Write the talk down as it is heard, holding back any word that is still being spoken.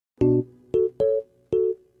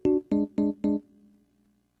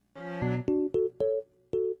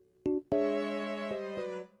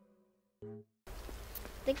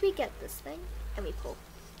think we get this thing and we pull.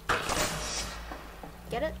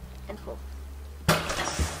 Get it and pull.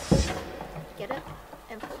 Get it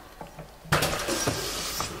and pull.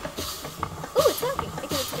 Ooh, it's working. Okay,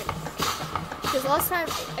 that's good. Because last time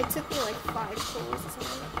it took me like 5 pulls or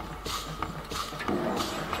something.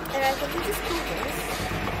 And I think we just pull this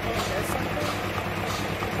and it does something.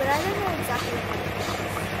 But I don't know exactly what it does.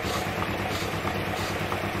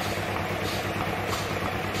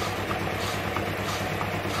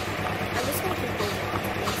 I'm just gonna keep pulling on to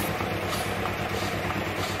this.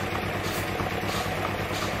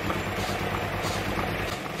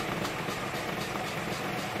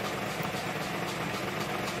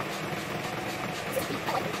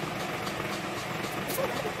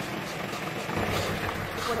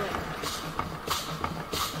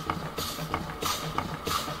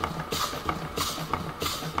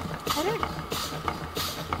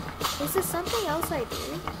 Is there something else I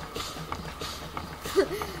do?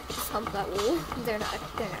 Just hump that wall. They're not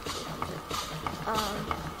actually humped it.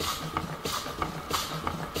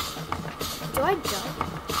 Do I jump?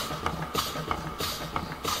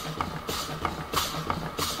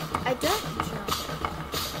 I don't jump.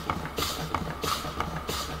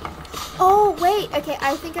 Oh wait, okay,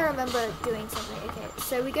 I think I remember doing something. Okay,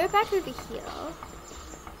 so we go back over here.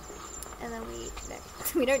 And then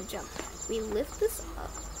we don't jump. We lift this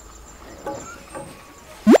up. Oh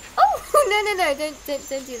no,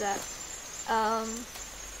 don't do that.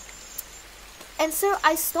 And so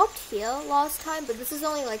I stopped here last time, but this is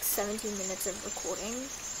only like 17 minutes of recording,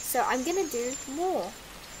 so I'm gonna do more.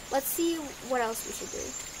 Let's see what else we should do.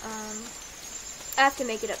 I have to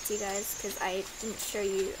make it up to you guys because I didn't show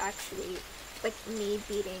you actually like me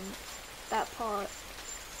beating that part.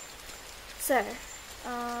 So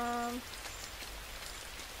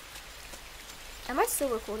am I still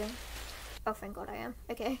recording? Oh, thank God I am.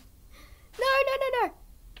 Okay. No.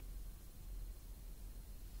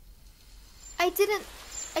 I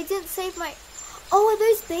didn't save my... Oh, are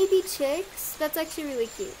those baby chicks? That's actually really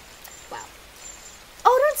cute. Wow.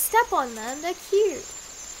 Oh, don't step on them. They're cute.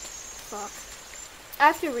 Fuck. I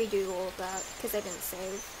have to redo all of that because I didn't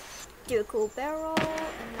save. Do a cool barrel,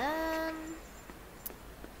 and then...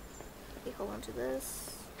 we hold on to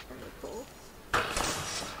this, and we pull.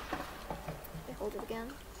 We hold it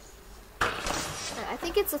again. I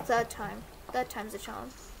think it's the third time. Third time's the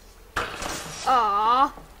charm.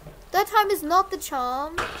 Ah, third time is not the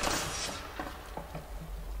charm.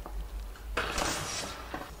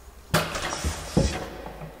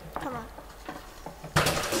 Come on.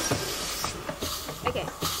 Okay,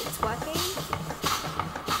 it's working.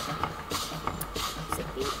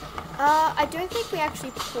 Zippy. I don't think we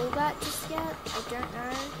actually pull that just yet. I don't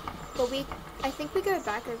know. But I think we go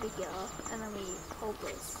back over here and then we hold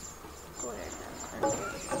this.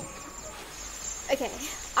 Okay,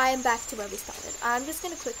 I am back to where we started. I'm just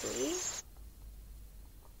gonna quickly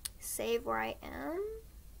save where I am.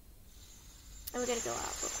 And we're gonna go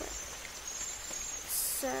out real quick.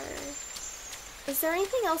 So, is there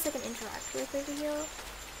anything else I can interact with over here?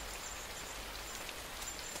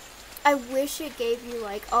 I wish it gave you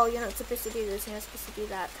like, oh, you're not supposed to do this, you're not supposed to do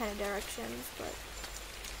that kind of directions, but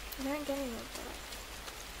I don't get any of that.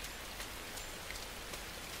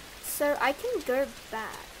 So I can go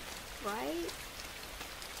back, right?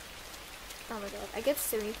 Oh my God, I get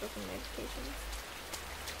so many fucking notifications.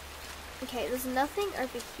 Okay, there's nothing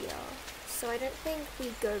over here, so I don't think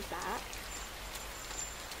we go back.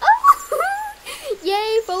 Oh!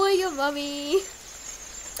 Yay, follow your mummy!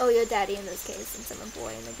 Oh, your daddy in this case, since I'm a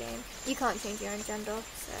boy in the game. You can't change your own gender,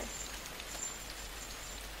 so...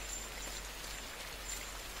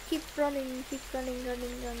 keep running, running.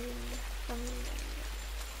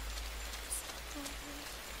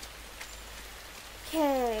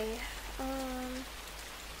 Okay,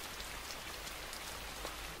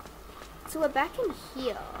 so we're back in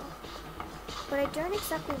here, but I don't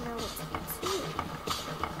exactly know what to do.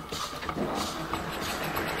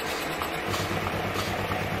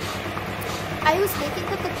 I was thinking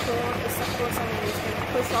that the pawn is supposed to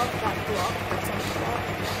push off that block that's on the block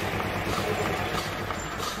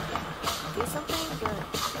and do something, but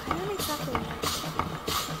I don't exactly know.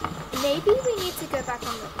 Maybe we need to go back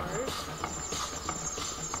on the road.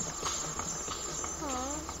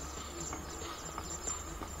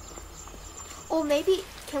 Or maybe,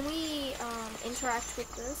 can we interact with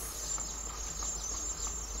this?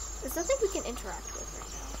 There's nothing we can interact with right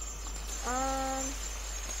now.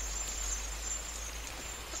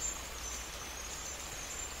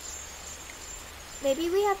 Maybe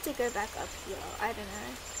we have to go back up here. I don't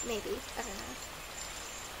know. Maybe. I don't know.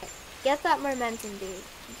 Get that momentum, dude.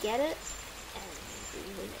 Get it and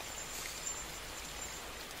win it.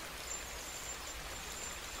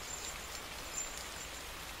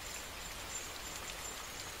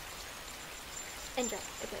 Enjoy.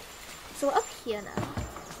 Okay. So we're up here now.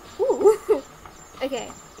 Ooh.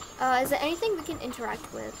 Okay. Is there anything we can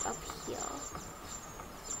interact with up here?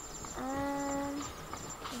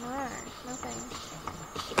 No, nothing.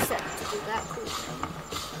 Except to do that cool thing.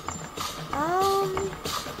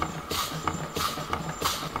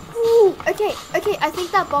 Ooh, okay, I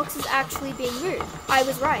think that box is actually being moved. I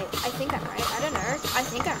was right. I think I'm right. I don't know. I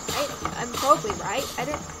think I'm right. I'm probably right. I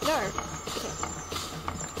don't know. Okay.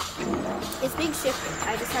 It's being shifted.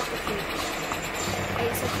 I just have to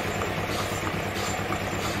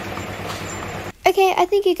Okay, I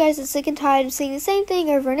think you guys are sick and tired of seeing the same thing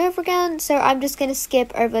over and over again, so I'm just gonna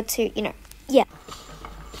skip over to, yeah.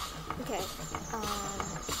 Okay,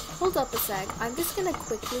 hold up a sec. I'm just gonna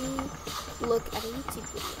quickly look at a YouTube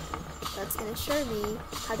video that's gonna show me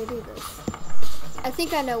how to do this. I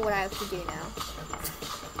think I know what I have to do now.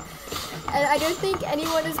 And I don't think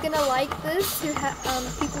anyone is gonna like this who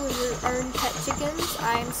people who own pet chickens.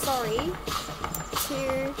 I'm sorry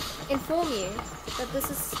to inform you that this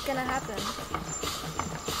is gonna happen.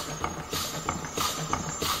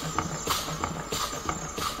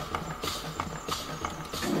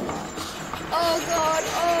 Oh god,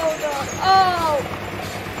 oh god, oh!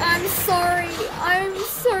 I'm sorry, I'm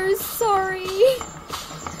so sorry.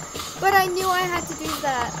 But I knew I had to do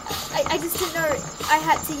that. I just didn't know I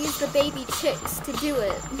had to use the baby chicks to do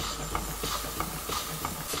it.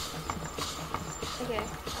 Okay,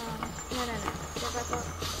 no. Get back up.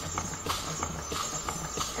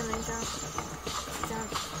 And then jump. Jump.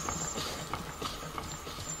 Okay.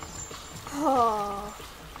 Oh.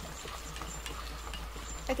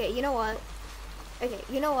 Okay, you know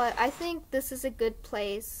what? I think this is a good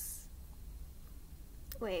place.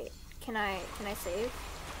 Wait, can I save?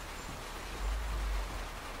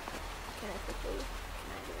 Can I do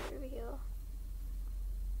it over here?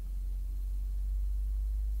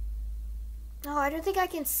 No, I don't think I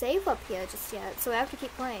can save up here just yet, so I have to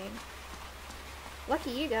keep playing.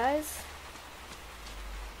 Lucky you guys.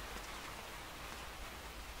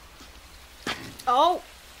 Oh!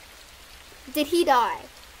 Did he die?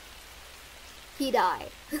 He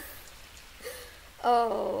died.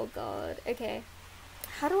 Oh god. Okay.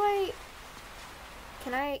 How do I...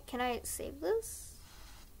 Can I save this?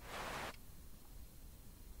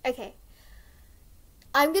 Okay.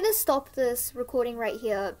 I'm gonna stop this recording right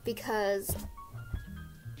here because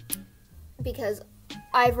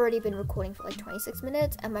I've already been recording for like 26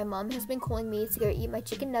 minutes and my mom has been calling me to go eat my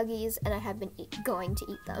chicken nuggies and I have been going to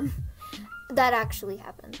eat them. That actually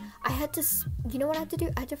happened. I had to, you know what I had to do?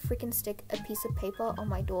 I had to freaking stick a piece of paper on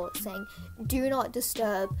my door saying, "Do not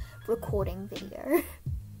disturb recording video."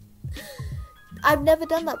 I've never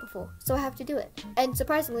done that before, so I have to do it. And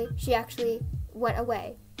surprisingly, she actually went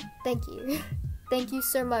away. Thank you. Thank you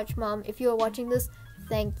so much, Mom. If you are watching this,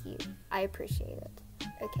 thank you. I appreciate it.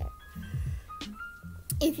 Okay.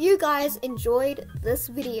 If you guys enjoyed this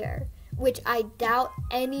video, which I doubt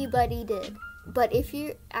anybody did, but if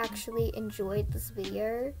you actually enjoyed this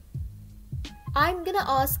video, I'm gonna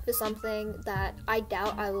ask for something that I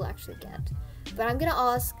doubt I will actually get. But I'm gonna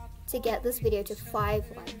ask to get this video to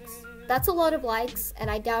 5 likes. That's a lot of likes,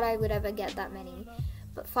 and I doubt I would ever get that many.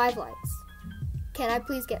 But 5 likes. Can I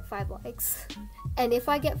please get 5 likes? And if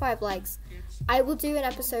I get 5 likes, I will do an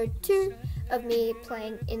episode 2 of me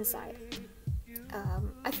playing Inside.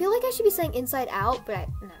 I feel like I should be saying Inside Out, but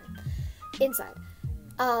no. Inside.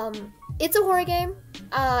 It's a horror game.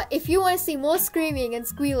 If you want to see more screaming and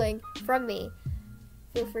squealing from me,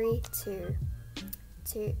 feel free to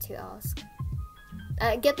ask.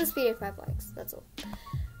 Get this video 5 likes. That's all.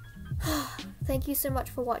 Thank you so much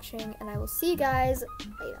for watching, and I will see you guys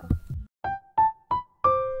later.